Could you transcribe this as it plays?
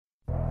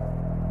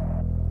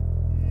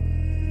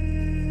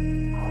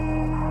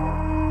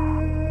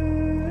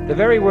The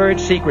very word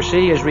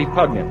secrecy is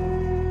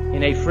repugnant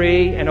in a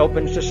free and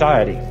open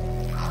society.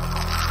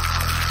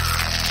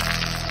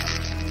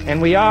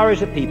 And we are,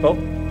 as a people,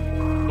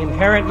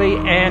 inherently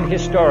and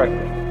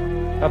historically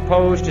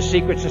opposed to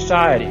secret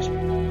societies,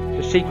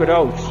 to secret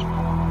oaths,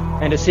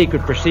 and to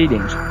secret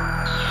proceedings.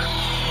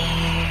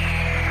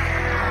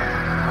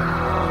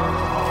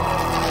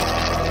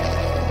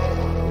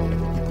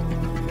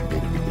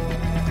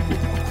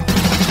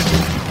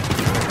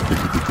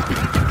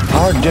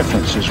 Our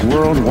differences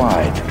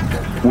worldwide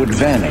would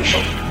vanish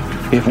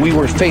if we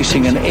were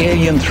facing an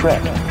alien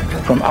threat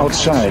from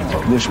outside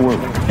this world.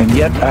 And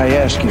yet, I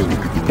ask you,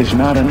 is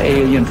not an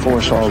alien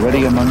force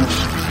already among us?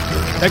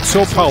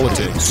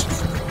 Exopolitics,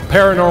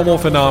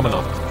 paranormal phenomena,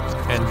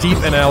 and deep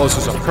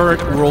analysis of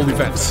current world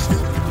events.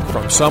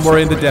 From somewhere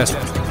in the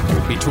desert,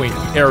 between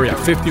Area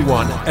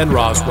 51 and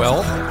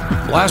Roswell,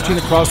 blasting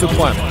across the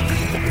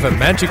planet, the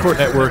Manticore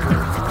Network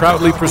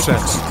proudly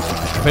presents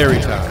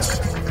Veritas,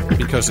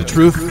 because the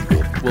truth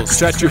will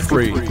set you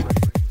free.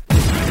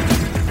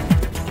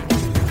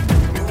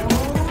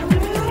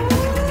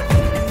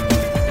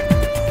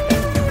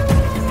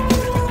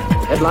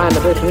 Headline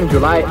edition,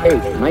 July 8,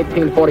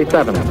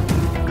 1947.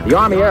 The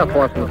Army Air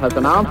Forces has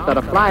announced that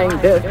a flying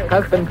disc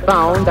has been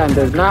found and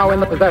is now in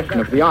the possession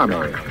of the Army.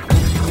 It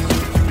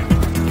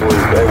was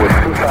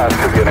too fast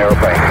to be an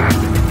airplane.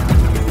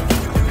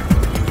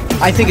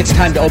 I think it's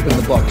time to open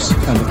the books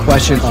on the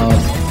question of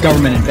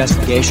government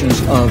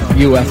investigations of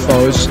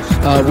UFOs.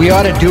 We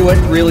ought to do it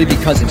really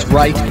because it's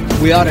right.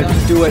 We ought to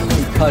do it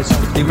because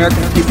the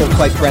American people,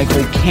 quite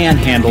frankly, can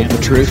handle the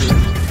truth.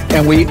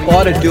 And we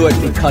ought to do it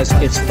because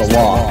it's the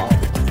law.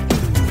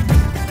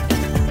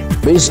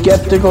 Be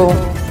skeptical.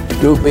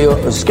 You be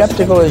as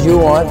skeptical as you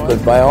want,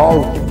 but by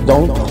all,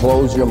 don't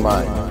close your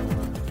mind.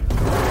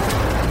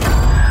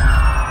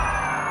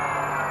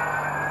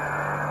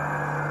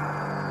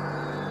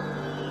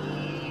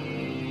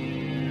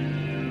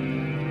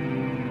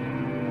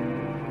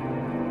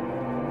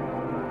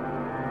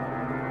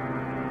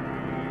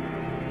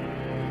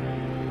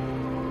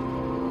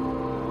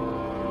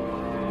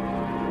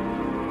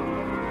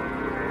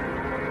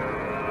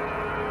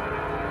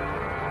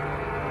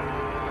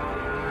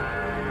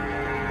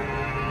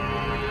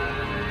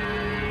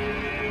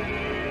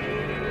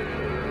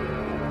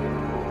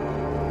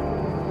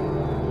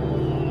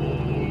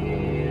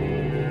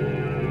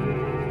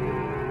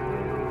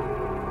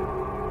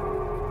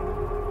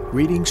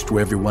 Greetings to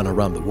everyone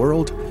around the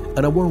world,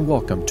 and a warm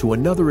welcome to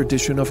another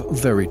edition of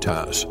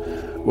Veritas,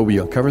 where we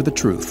uncover the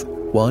truth,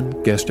 one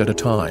guest at a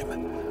time.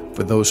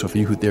 For those of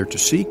you who dare to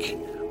seek,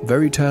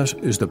 Veritas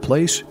is the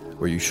place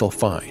where you shall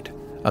find.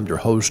 I'm your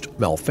host,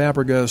 Mel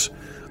Fabregas,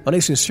 and I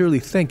sincerely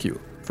thank you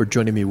for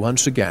joining me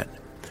once again.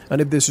 And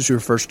if this is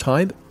your first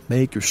time,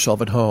 make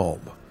yourself at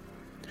home.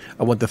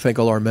 I want to thank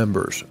all our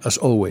members. As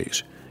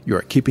always, you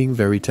are keeping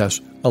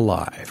Veritas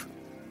alive.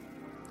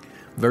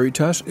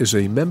 Veritas is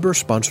a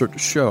member-sponsored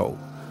show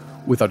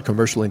without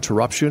commercial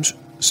interruptions,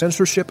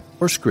 censorship,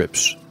 or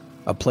scripts.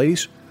 A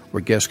place where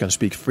guests can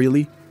speak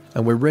freely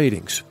and where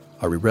ratings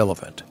are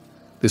irrelevant.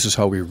 This is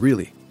how we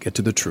really get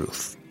to the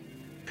truth.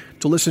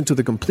 To listen to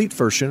the complete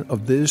version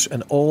of this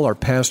and all our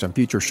past and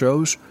future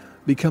shows,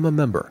 become a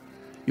member.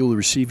 You will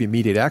receive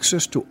immediate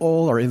access to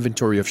all our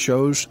inventory of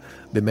shows,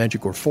 the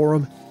Manticore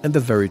Forum, and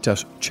the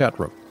Veritas chat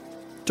room.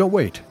 Don't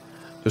wait.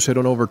 Just head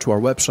on over to our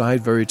website,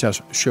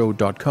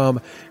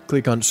 veritasshow.com,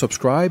 click on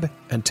subscribe,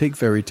 and take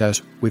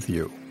Veritas with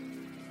you.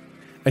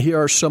 And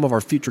here are some of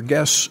our featured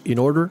guests in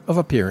order of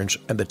appearance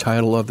and the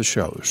title of the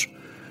shows.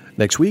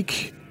 Next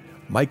week,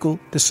 Michael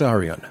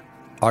Tesarian,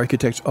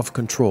 Architect of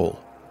Control.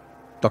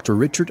 Dr.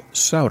 Richard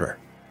Sauter,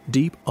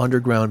 Deep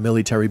Underground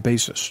Military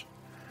Bases.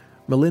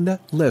 Melinda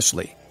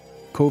Leslie,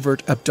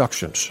 Covert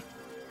Abductions.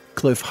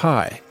 Cliff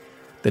High,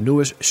 The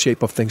Newest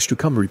Shape of Things to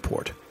Come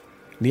report.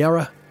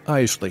 Niara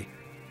Isley,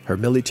 Her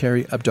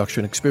Military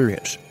Abduction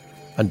Experience,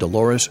 and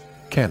Dolores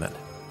Cannon.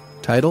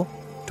 Title,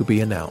 To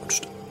Be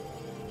Announced.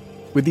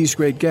 With these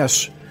great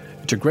guests,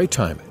 it's a great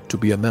time to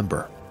be a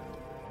member.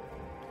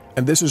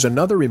 And this is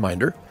another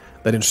reminder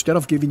that instead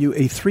of giving you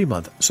a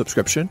 3-month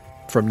subscription,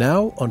 from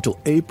now until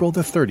April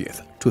the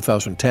 30th,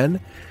 2010,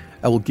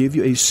 I will give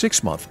you a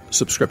 6-month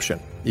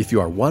subscription if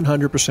you are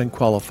 100%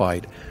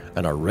 qualified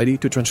and are ready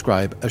to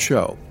transcribe a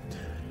show.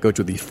 Go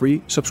to the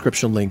free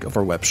subscription link of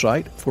our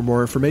website for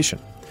more information.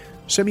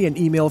 Send me an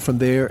email from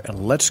there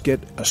and let's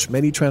get as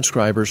many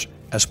transcribers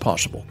as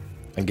possible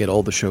and get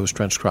all the shows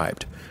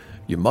transcribed.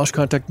 You must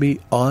contact me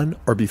on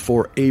or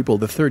before April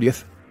the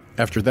 30th.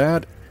 After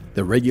that,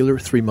 the regular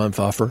 3-month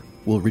offer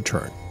will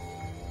return.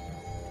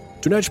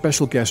 Tonight's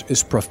special guest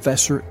is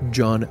Professor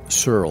John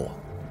Searl.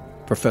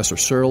 Professor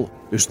Searl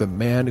is the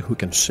man who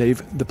can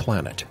save the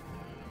planet.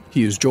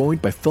 He is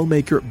joined by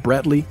filmmaker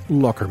Bradley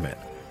Lockerman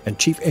and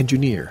chief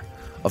engineer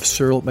of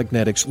Searl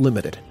Magnetics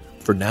Limited,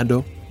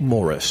 Fernando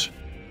Morris.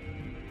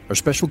 Our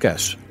special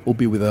guest will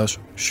be with us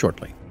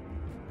shortly.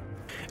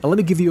 And let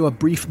me give you a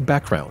brief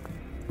background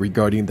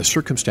regarding the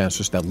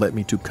circumstances that led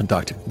me to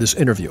conduct this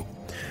interview.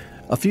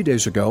 A few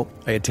days ago,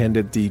 I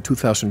attended the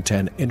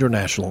 2010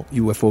 International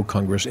UFO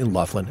Congress in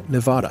Laughlin,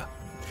 Nevada.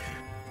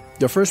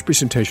 The first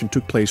presentation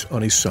took place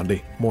on a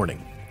Sunday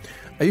morning.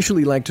 I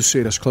usually like to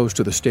sit as close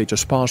to the stage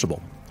as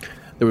possible.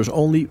 There was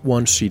only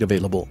one seat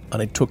available,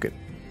 and I took it.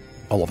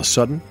 All of a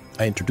sudden,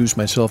 I introduced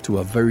myself to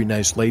a very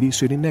nice lady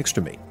sitting next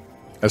to me.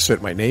 I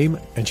said my name,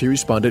 and she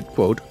responded,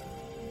 quote,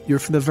 "You're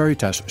from the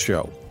Veritas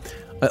show."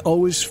 I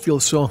always feel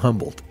so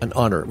humbled and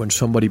honored when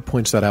somebody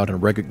points that out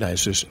and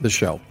recognizes the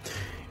show.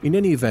 In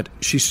any event,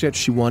 she said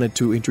she wanted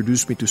to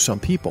introduce me to some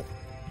people.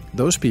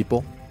 Those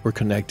people were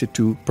connected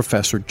to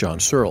Professor John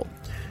Searl.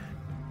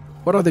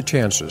 What are the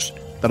chances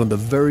that on the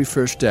very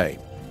first day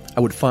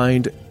I would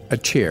find a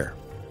chair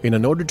in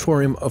an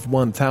auditorium of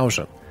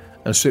 1,000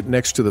 and sit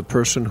next to the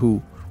person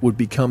who would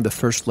become the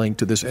first link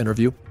to this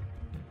interview?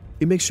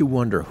 It makes you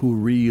wonder who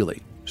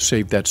really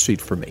saved that seat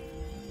for me.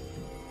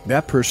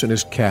 That person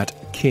is Kat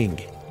King.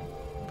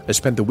 I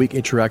spent the week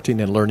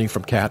interacting and learning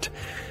from Kat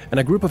and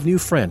a group of new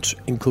friends,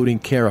 including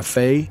Cara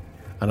Fay,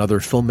 another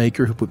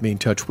filmmaker who put me in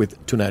touch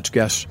with tonight's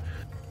guests.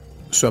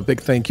 So a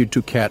big thank you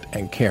to Kat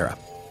and Cara.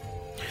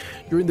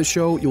 During the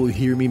show, you will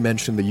hear me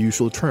mention the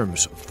usual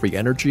terms, free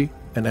energy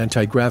and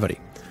anti-gravity.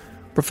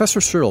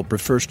 Professor Searl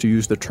prefers to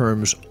use the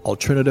terms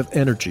alternative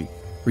energy,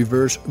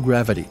 reverse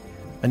gravity,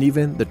 and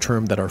even the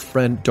term that our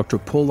friend Dr.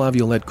 Paul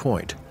Laviolette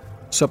coined,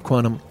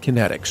 subquantum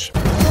kinetics.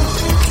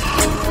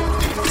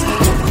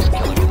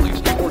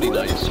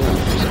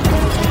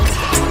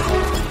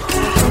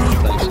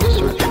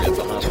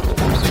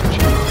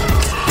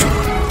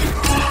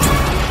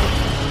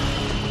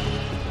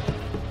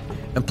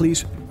 And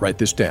please write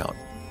this down.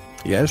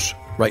 Yes,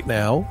 right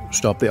now,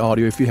 stop the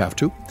audio if you have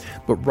to,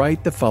 but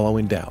write the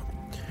following down.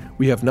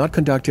 We have not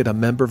conducted a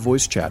member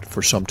voice chat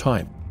for some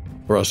time,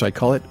 or as I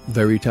call it,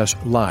 Veritas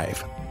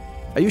Live.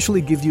 I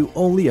usually give you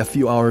only a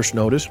few hours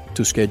notice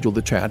to schedule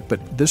the chat,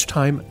 but this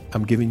time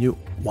I'm giving you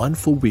 1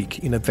 full week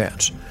in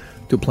advance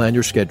to plan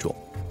your schedule,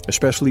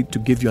 especially to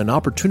give you an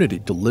opportunity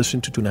to listen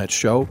to tonight's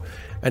show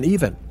and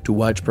even to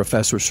watch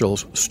Professor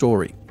Searl's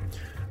story.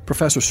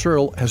 Professor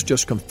Searl has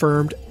just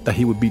confirmed that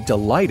he would be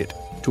delighted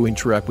to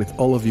interact with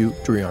all of you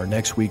during our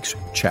next week's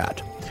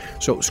chat.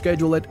 So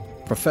schedule it.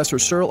 Professor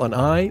Searl and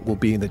I will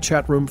be in the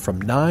chat room from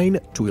 9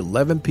 to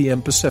 11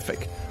 p.m.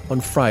 Pacific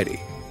on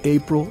Friday,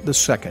 April the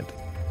 2nd.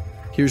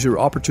 Here's your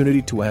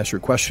opportunity to ask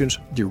your questions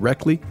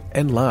directly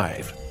and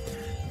live.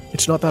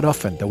 It's not that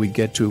often that we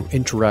get to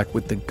interact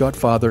with the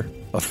godfather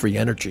of free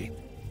energy.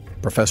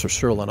 Professor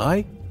Searl and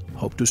I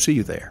hope to see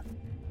you there.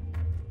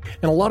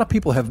 And a lot of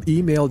people have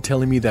emailed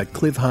telling me that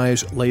Cliff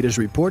High's latest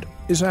report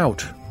is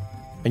out.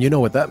 And you know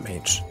what that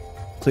means.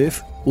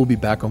 Cliff will be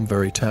back on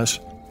Veritas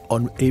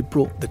on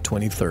April the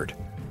 23rd.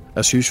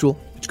 As usual,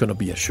 it's going to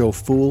be a show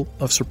full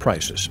of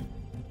surprises.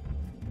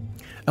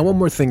 And one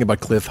more thing about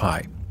Cliff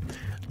High.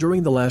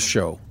 During the last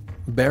show,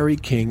 Barry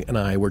King and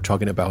I were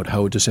talking about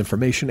how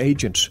disinformation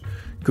agents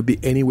could be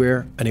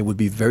anywhere and it would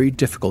be very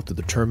difficult to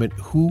determine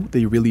who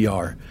they really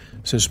are,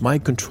 since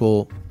mind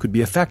control could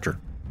be a factor.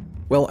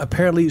 Well,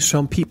 apparently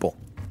some people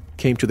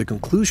came to the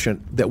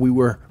conclusion that we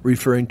were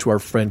referring to our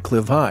friend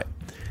Cliff High.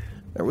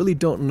 I really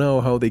don't know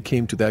how they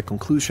came to that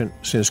conclusion,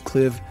 since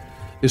Cliff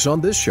is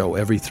on this show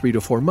every 3 to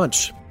 4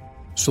 months.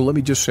 So let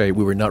me just say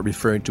we were not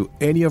referring to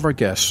any of our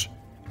guests,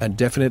 and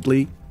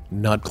definitely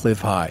not Cliff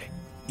High,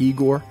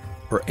 Igor,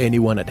 or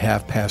anyone at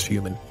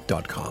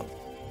halfpasthuman.com.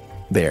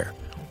 There,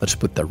 let's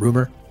put the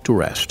rumor to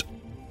rest.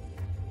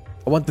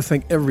 I want to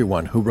thank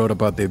everyone who wrote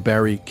about the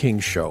Barry King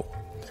show.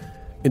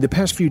 In the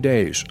past few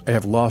days, I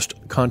have lost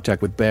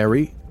contact with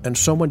Barry, and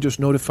someone just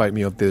notified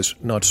me of this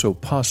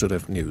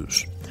not-so-positive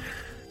news.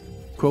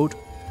 Quote,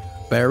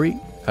 Barry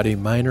had a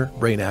minor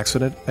brain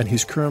accident and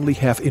he's currently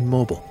half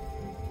immobile,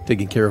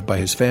 taken care of by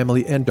his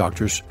family and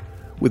doctors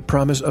with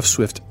promise of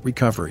swift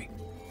recovery.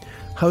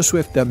 How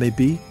swift that may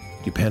be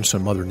depends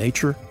on Mother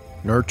Nature,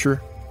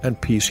 nurture, and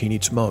peace he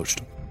needs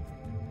most.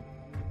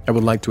 I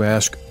would like to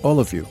ask all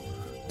of you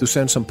to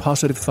send some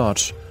positive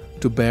thoughts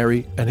to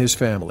Barry and his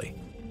family.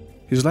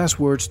 His last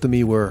words to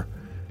me were,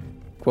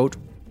 quote,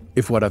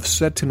 if what I've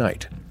said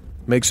tonight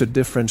makes a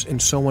difference in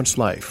someone's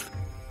life,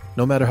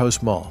 no matter how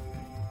small,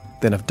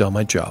 then I've done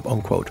my job,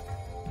 unquote.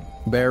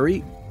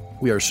 Barry,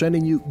 we are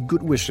sending you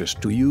good wishes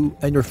to you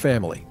and your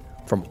family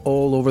from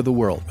all over the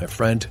world, my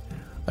friend,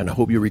 and I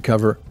hope you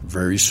recover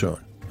very soon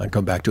and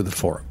come back to the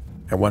forum.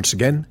 And once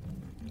again,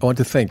 I want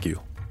to thank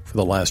you for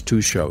the last 2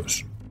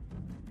 shows.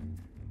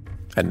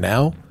 And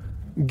now,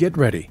 get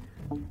ready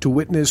to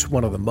witness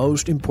one of the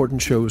most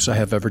important shows I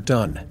have ever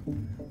done.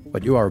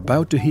 What you are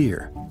about to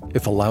hear,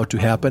 if allowed to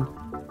happen,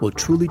 will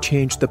truly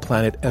change the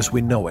planet as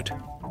we know it.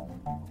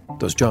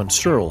 Does John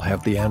Searl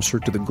have the answer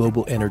to the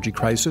global energy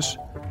crisis?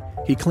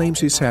 He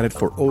claims he's had it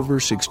for over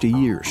 60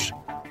 years.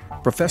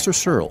 Professor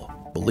Searl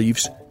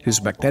believes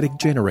his magnetic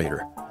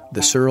generator,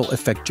 the Searl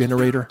effect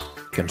generator,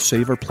 can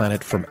save our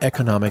planet from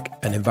economic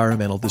and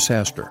environmental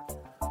disaster.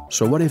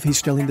 So what if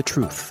he's telling the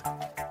truth?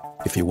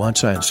 If you want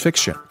science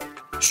fiction,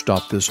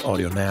 stop this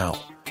audio now.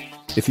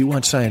 If you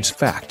want science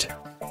fact,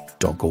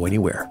 don't go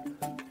anywhere.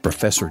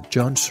 Professor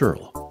John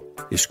Searl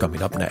is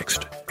coming up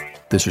next.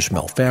 This is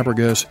Mel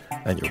Fabregas,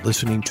 and you're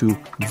listening to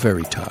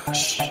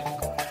Veritas.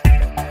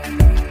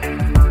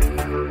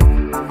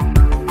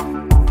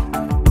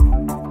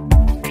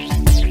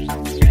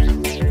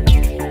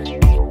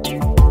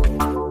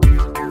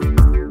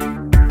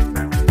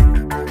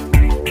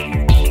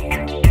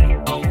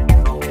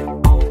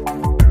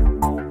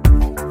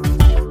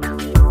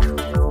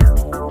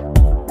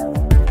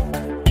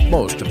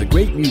 Most of the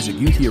great music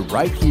you hear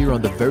right here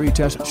on the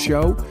Veritas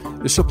Show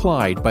is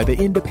supplied by the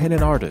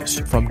independent artists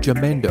from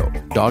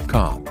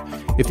Jamendo.com.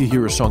 If you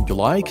hear a song you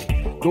like,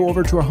 go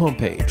over to our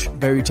homepage,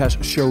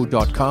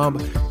 veritasshow.com,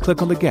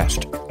 click on the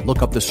guest,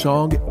 look up the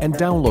song, and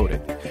download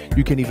it.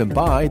 You can even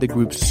buy the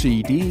group's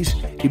CDs,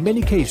 in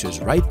many cases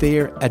right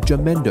there at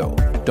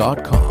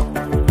Jamendo.com.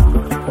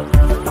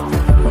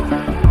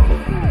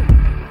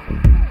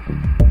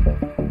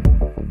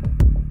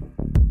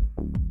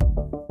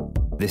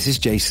 This is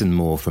Jason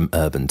Moore from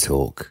Urban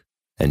Talk,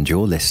 and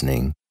you're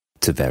listening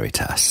to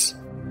Veritas.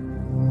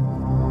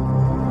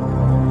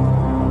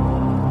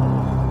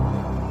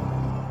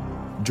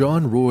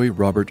 John Roy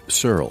Robert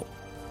Searl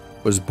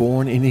was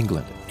born in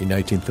England in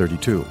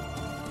 1932.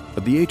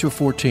 At the age of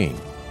 14,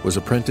 was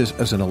apprenticed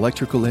as an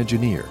electrical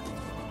engineer.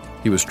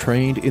 He was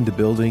trained in the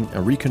building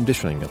and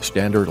reconditioning of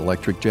standard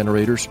electric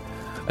generators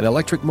and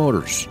electric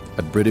motors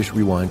at British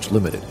Rewinds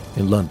Limited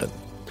in London.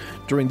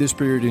 During this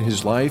period in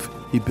his life,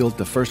 he built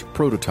the first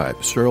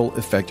prototype Searl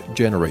effect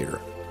generator.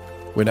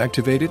 When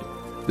activated,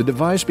 the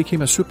device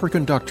became a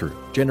superconductor,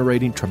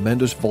 generating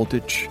tremendous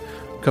voltage,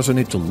 causing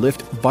it to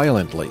lift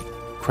violently,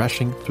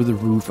 crashing through the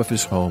roof of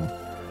his home.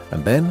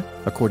 And then,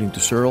 according to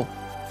Searl,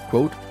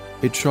 quote,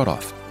 it shot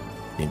off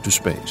into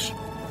space.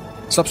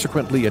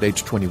 Subsequently, at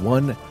age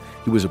 21,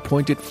 he was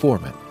appointed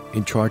foreman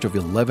in charge of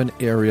 11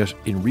 areas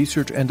in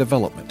research and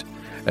development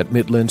at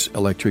Midlands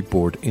Electric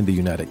Board in the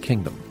United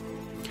Kingdom.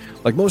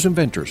 Like most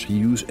inventors, he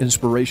used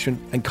inspiration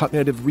and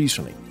cognitive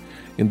reasoning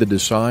in the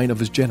design of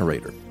his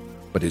generator,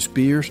 but his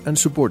peers and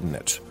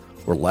subordinates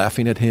were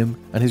laughing at him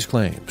and his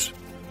claims.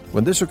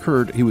 When this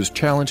occurred, he was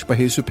challenged by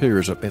his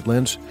superiors at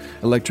Midlands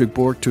Electric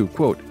Board to,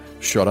 quote,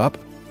 shut up,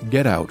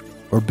 get out,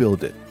 or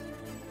build it.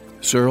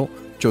 Searl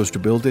chose to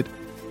build it,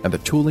 and the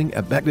tooling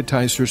and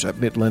magnetizers at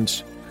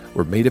Midlands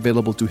were made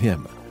available to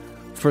him.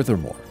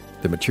 Furthermore,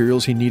 the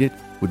materials he needed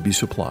would be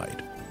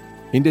supplied.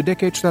 In the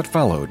decades that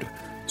followed,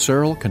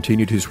 Searl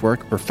continued his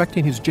work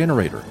perfecting his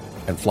generator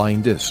and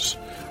flying discs,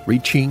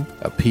 reaching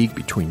a peak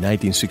between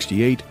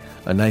 1968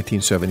 and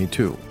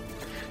 1972.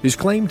 His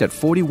claim that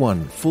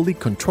 41 fully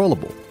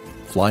controllable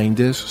flying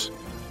discs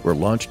were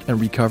launched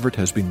and recovered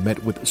has been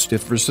met with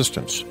stiff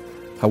resistance.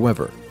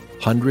 However,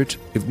 hundreds,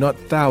 if not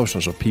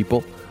thousands of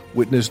people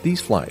witnessed these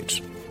flights,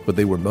 but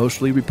they were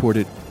mostly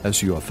reported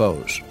as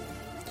UFOs.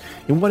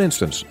 In one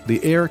instance,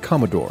 the Air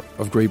Commodore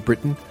of Great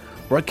Britain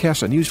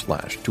broadcast a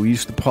newsflash to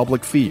ease the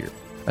public fear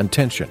and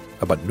tension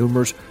about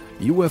numerous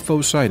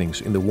UFO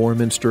sightings in the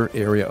Warminster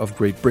area of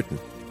Great Britain,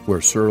 where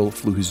Searl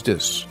flew his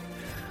discs.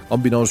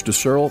 Unbeknownst to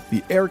Searl,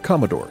 the Air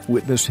Commodore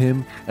witnessed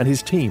him and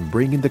his team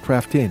bringing the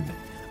craft in,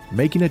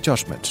 making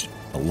adjustments,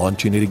 and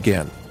launching it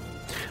again.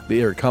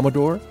 The Air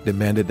Commodore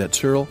demanded that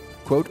Searl,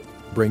 quote,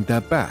 bring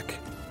that back.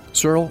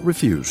 Searl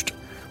refused,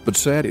 but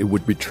said it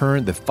would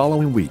return the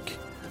following week,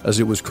 as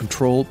it was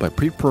controlled by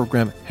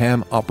pre-programmed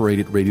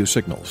ham-operated radio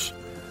signals.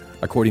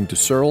 According to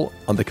Searl,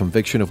 on the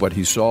conviction of what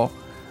he saw,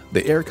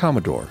 the Air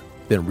Commodore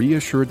then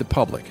reassured the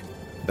public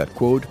that,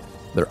 quote,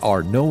 there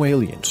are no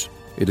aliens.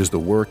 It is the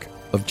work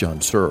of John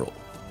Searl.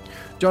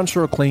 John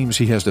Searl claims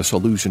he has the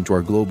solution to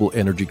our global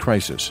energy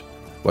crisis.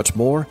 What's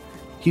more,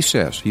 he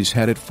says he's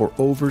had it for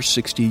over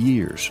 60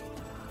 years.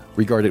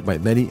 Regarded by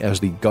many as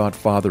the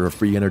godfather of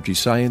free energy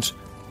science,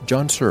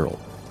 John Searl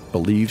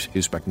believes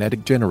his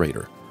magnetic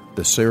generator,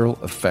 the Searl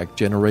effect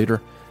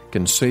generator,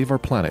 can save our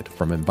planet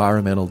from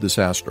environmental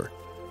disaster.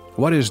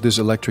 What is this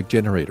electric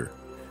generator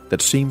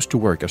that seems to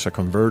work as a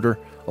converter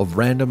of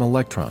random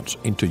electrons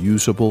into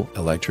usable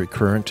electric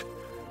current?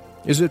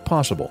 Is it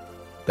possible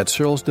that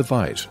Searl's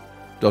device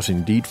does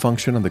indeed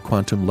function on the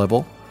quantum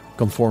level,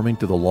 conforming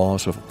to the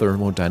laws of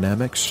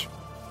thermodynamics?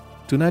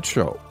 Tonight's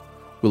show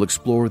will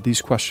explore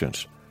these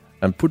questions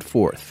and put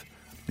forth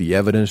the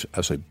evidence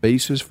as a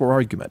basis for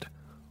argument,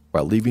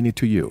 while leaving it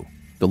to you,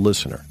 the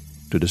listener,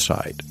 to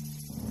decide.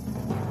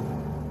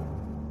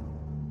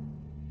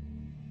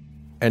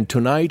 And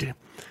tonight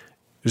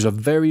is a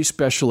very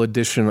special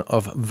edition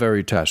of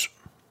Veritas.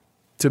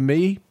 To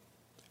me,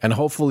 and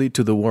hopefully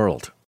to the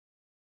world.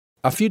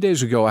 A few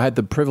days ago, I had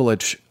the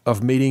privilege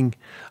of meeting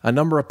a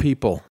number of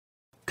people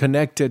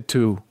connected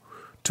to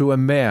a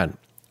man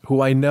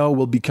who I know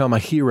will become a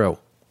hero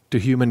to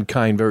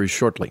humankind very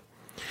shortly.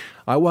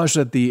 I was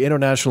at the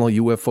International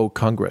UFO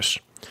Congress,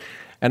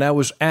 and I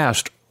was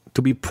asked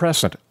to be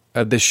present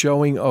at the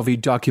showing of a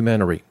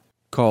documentary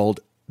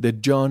called The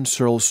John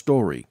Searl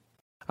Story.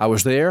 I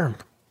was there.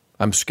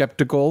 I'm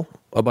skeptical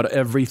about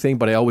everything,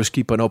 but I always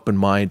keep an open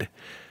mind.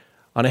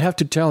 And I have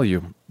to tell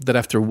you that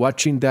after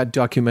watching that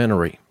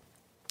documentary,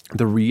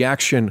 the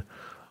reaction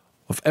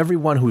of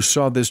everyone who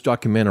saw this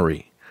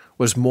documentary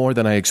was more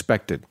than I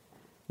expected.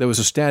 There was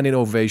a standing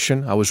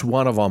ovation. I was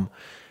one of them.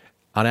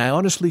 And I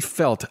honestly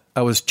felt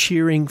I was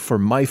cheering for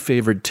my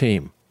favorite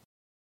team.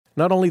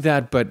 Not only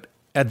that, but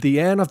at the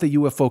end of the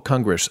UFO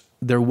Congress,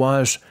 there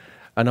was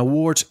an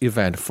awards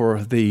event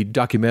for the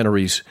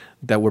documentaries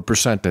that were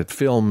presented,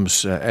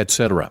 films,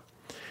 etc.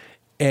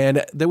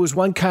 And there was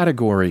one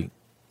category,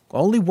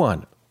 only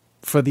one,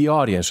 for the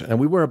audience, and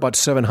we were about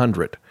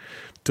 700,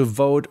 to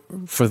vote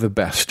for the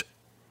best.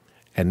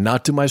 And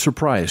not to my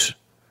surprise,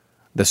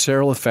 the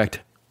Searl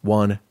effect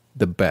won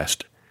the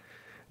best.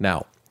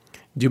 Now,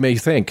 you may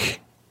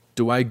think,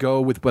 do I go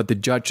with what the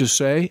judges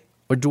say,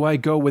 or do I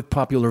go with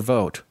popular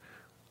vote?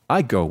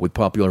 I go with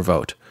popular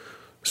vote.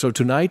 So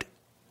tonight,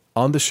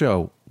 on the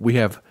show, we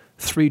have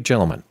three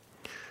gentlemen.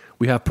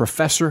 We have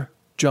Professor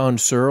John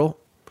Searl.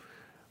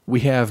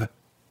 We have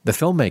the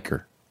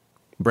filmmaker,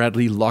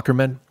 Bradley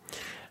Lockerman.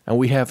 And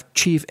we have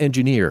Chief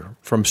Engineer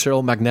from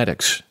Searl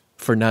Magnetics,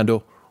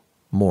 Fernando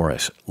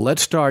Morris.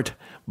 Let's start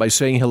by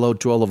saying hello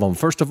to all of them.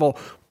 First of all,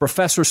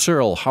 Professor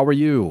Searl, how are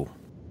you?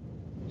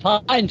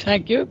 Fine,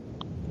 thank you.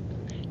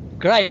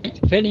 Great,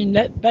 feeling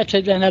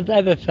better than I've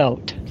ever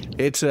felt.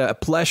 It's a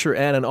pleasure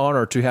and an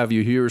honor to have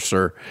you here,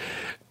 sir.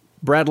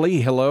 Bradley,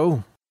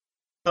 hello.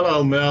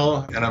 Hello,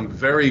 Mel, and I'm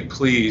very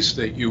pleased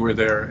that you were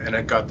there and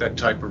I got that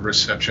type of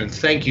reception.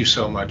 Thank you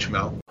so much,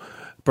 Mel.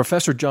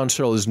 Professor John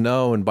Searl is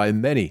known by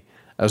many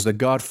as the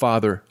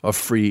godfather of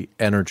free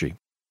energy.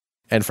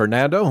 And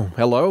Fernando,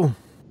 hello.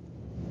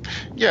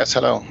 Yes,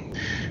 hello.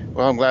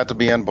 Well, I'm glad to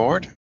be on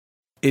board.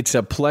 It's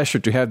a pleasure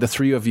to have the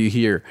three of you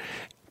here.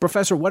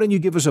 Professor, why don't you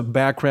give us a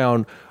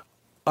background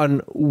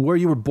on where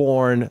you were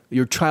born,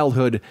 your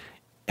childhood,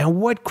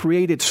 and what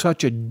created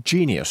such a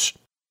genius?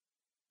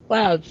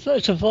 Well,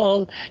 first of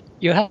all,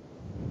 you have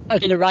to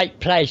be in the right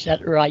place at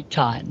the right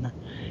time.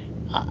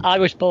 I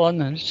was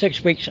born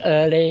 6 weeks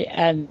early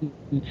and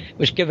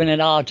was given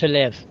an hour to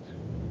live.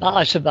 But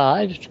I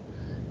survived.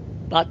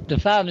 But the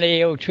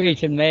family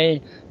ill-treated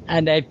me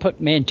and they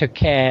put me into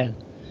care.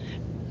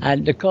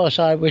 And of course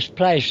I was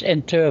placed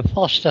into a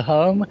foster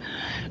home,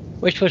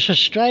 which was a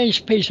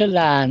strange piece of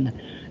land.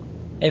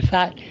 In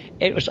fact,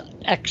 it was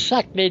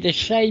exactly the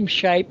same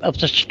shape of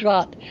the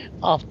strut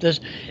of the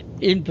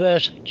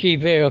inverse G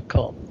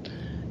vehicle.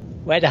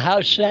 Where the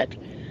house set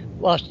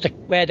was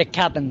where the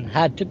cabin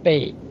had to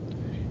be.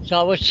 So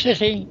I was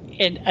sitting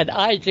in an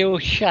ideal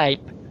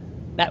shape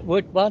that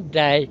would one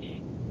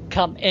day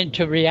come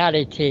into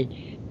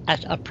reality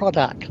as a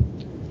product.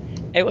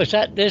 It was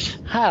at this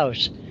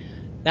house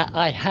that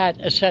I had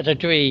a set of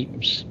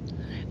dreams.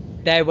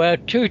 There were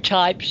two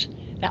types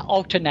that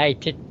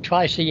alternated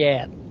twice a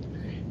year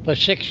for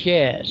 6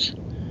 years.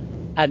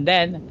 And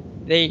then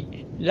the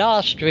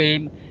last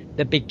dream,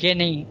 the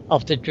beginning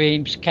of the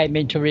dreams, came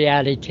into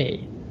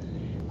reality.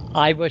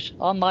 I was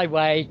on my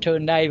way to a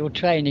naval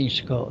training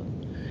school.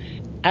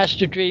 As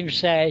the dreams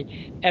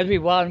say,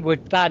 everyone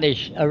would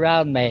vanish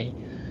around me.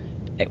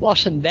 It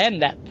wasn't them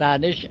that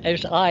vanished, it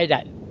was I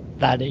that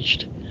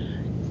vanished.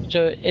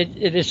 So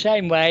in the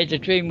same way, the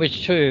dream was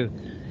true.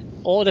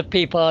 All the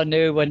people I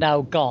knew were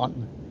now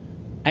gone,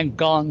 and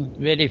gone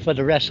really for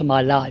the rest of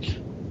my life.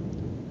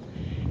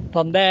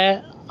 From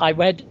there, I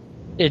went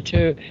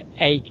into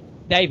a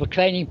naval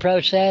training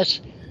process,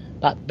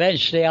 but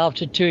eventually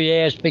after 2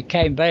 years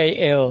became very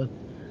ill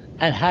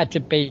and had to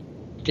be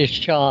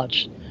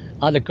discharged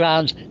on the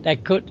grounds they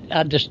couldn't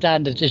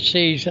understand the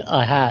disease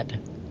I had.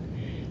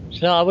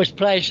 So I was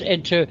placed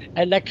into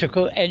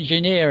electrical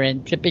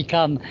engineering to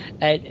become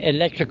an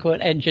electrical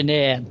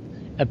engineer,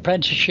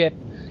 apprenticeship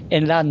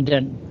in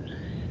London,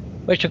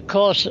 which of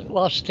course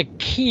was the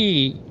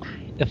key,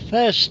 the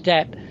first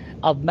step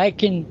of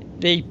making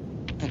the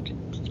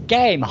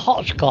game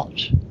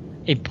hopscotch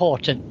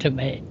important to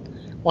me,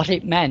 what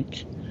it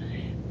meant.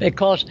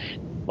 Because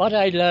what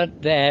I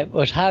learned there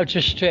was how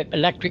to strip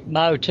electric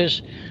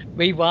motors,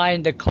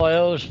 rewind the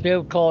coils,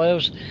 field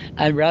coils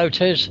and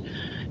rotors,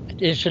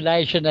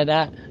 insulation and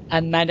that,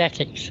 and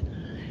magnetics.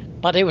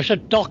 But it was a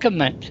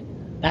document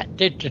that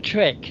did the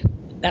trick.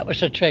 That was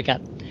the trigger.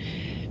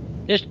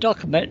 This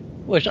document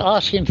was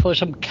asking for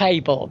some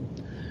cable.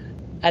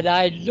 And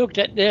I looked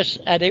at this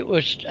and it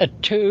was a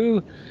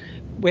 2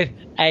 with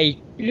a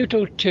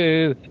little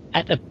 2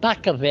 at the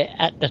back of it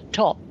at the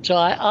top. So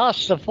I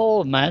asked the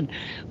foreman,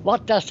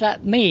 what does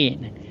that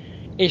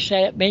mean? He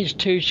said it means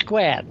 2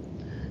 square.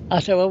 I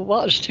said, well,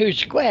 what's 2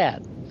 square?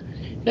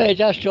 So he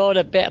just drawn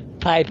a bit of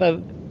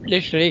paper,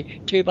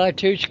 literally 2 by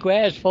 2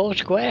 squares, 4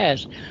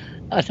 squares.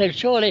 I said,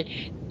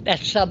 surely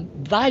that's some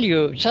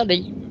value,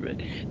 something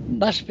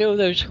must fill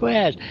those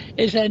squares.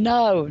 He said,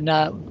 no,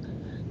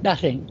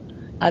 nothing.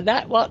 And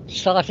that what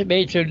started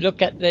me to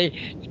look at the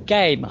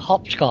game,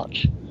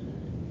 hopscotch,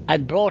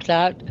 and brought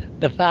out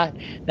the fact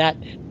that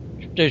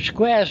the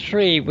square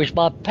 3, which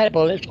my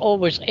pebble is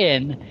always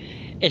in,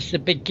 is the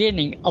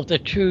beginning of the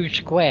 2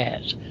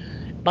 squares.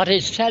 But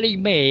it's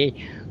telling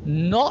me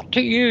not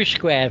to use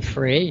square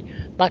 3,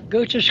 but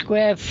go to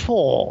square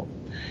 4.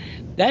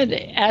 Then,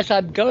 as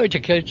I'm going to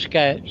go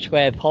to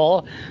square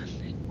 4,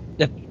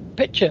 the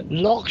picture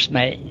locks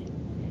me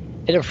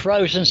in a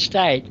frozen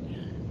state.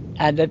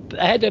 And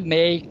ahead of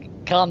me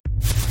come.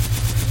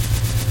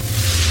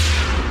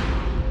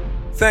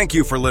 Thank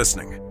you for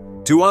listening.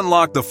 To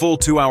unlock the full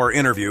 2-hour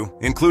interview,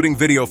 including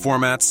video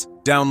formats,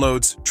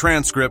 downloads,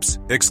 transcripts,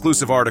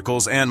 exclusive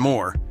articles, and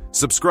more,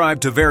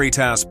 subscribe to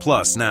Veritas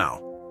Plus now.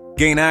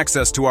 Gain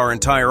access to our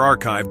entire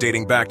archive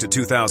dating back to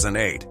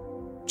 2008.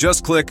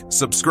 Just click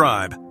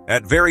subscribe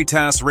at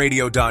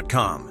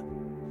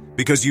veritasradio.com.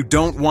 Because you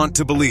don't want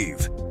to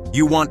believe,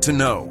 you want to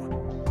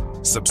know.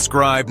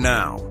 Subscribe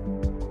now.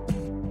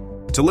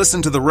 To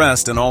listen to the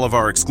rest and all of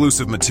our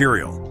exclusive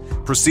material,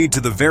 proceed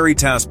to the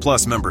Veritas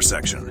Plus member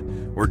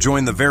section, or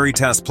join the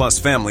Veritas Plus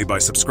family by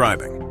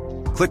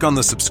subscribing. Click on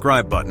the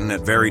subscribe button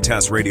at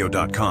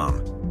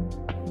veritasradio.com.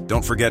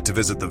 Don't forget to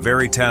visit the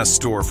Veritas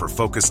store for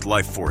focused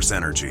life force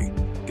energy.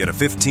 Get a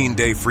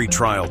 15-day free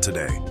trial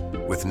today,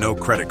 with no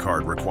credit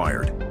card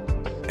required.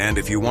 And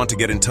if you want to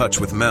get in touch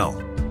with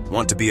Mel,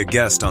 want to be a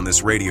guest on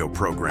this radio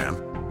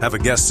program, have a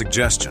guest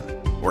suggestion,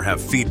 or have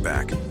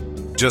feedback,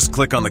 just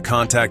click on the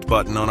contact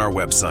button on our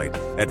website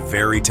at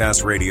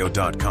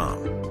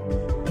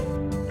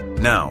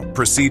veritasradio.com. Now,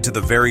 proceed to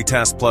the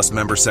Veritas Plus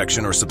member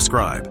section or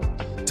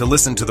subscribe to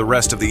listen to the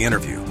rest of the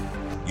interview.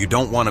 You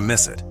don't want to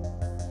miss it.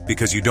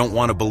 Because you don't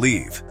want to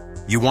believe,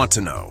 you want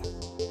to know.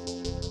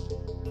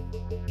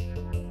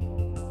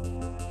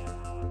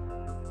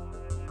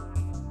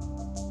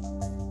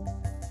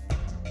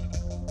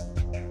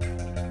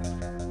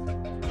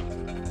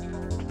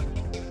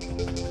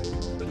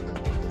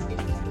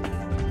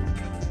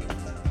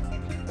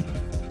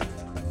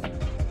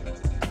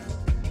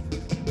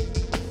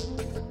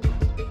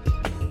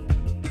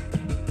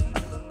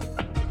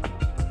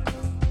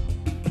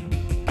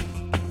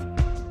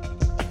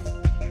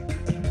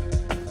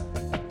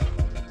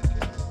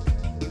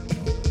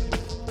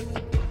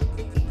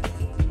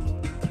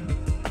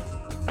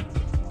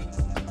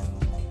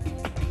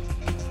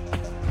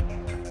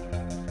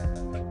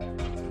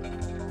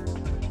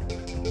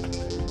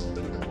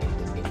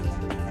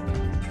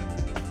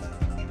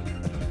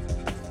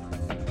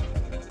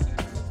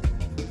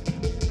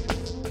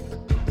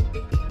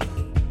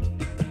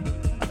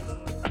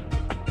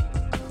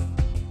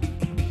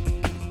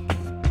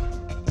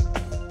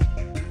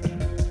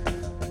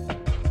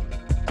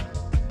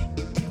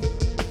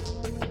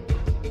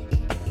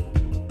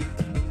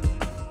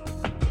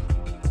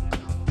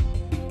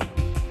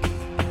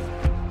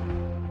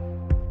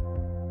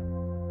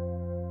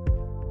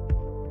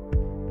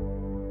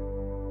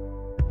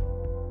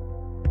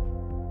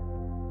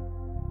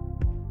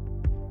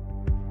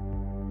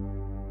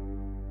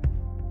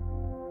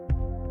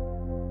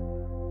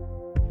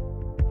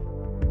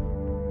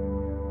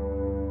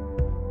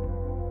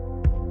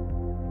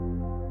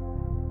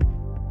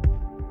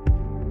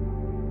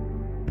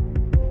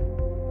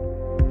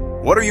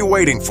 What are you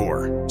waiting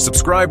for?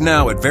 Subscribe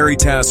now at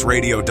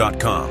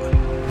veritasradio.com.